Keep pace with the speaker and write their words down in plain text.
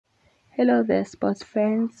Hello there, sports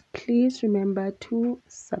fans. Please remember to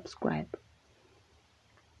subscribe.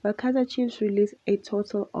 The Kaizer Chiefs released a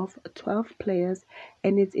total of 12 players,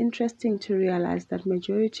 and it's interesting to realize that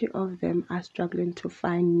majority of them are struggling to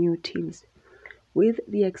find new teams, with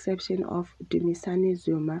the exception of Dumisani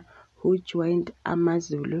Zuma, who joined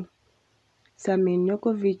AmaZulu. Sami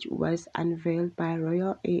Njokovic was unveiled by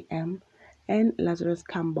Royal AM, and Lazarus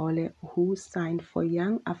Kambole, who signed for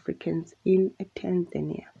Young Africans in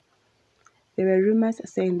Tanzania. There were rumors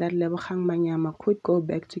saying that Lebogang Manyama could go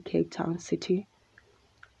back to Cape Town City.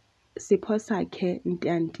 Siphosakhe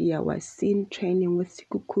Ntantia was seen training with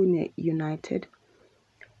Sekhukhune United.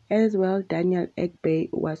 As well, Daniel Egbe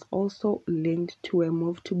was also linked to a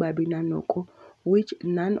move to Babinanoko, which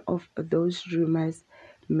none of those rumors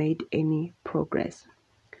made any progress.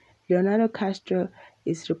 Leonardo Castro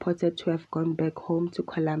is reported to have gone back home to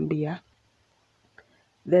Colombia.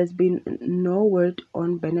 There's been no word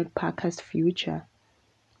on Bernard Parker's future.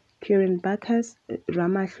 Kieran Bacchus,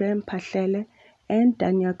 Ramahlwe Mphahlele, and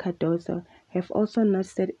Daniel Cardoso have also not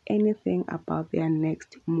said anything about their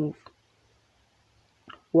next move,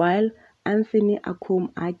 while Anthony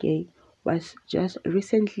Akum Age was just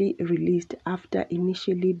recently released after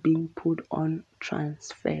initially being put on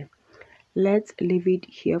transfer. Let's leave it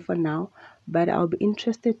here for now, but I'll be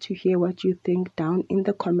interested to hear what you think down in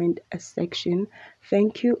the comment section.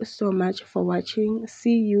 Thank you so much for watching.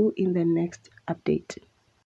 See you in the next update.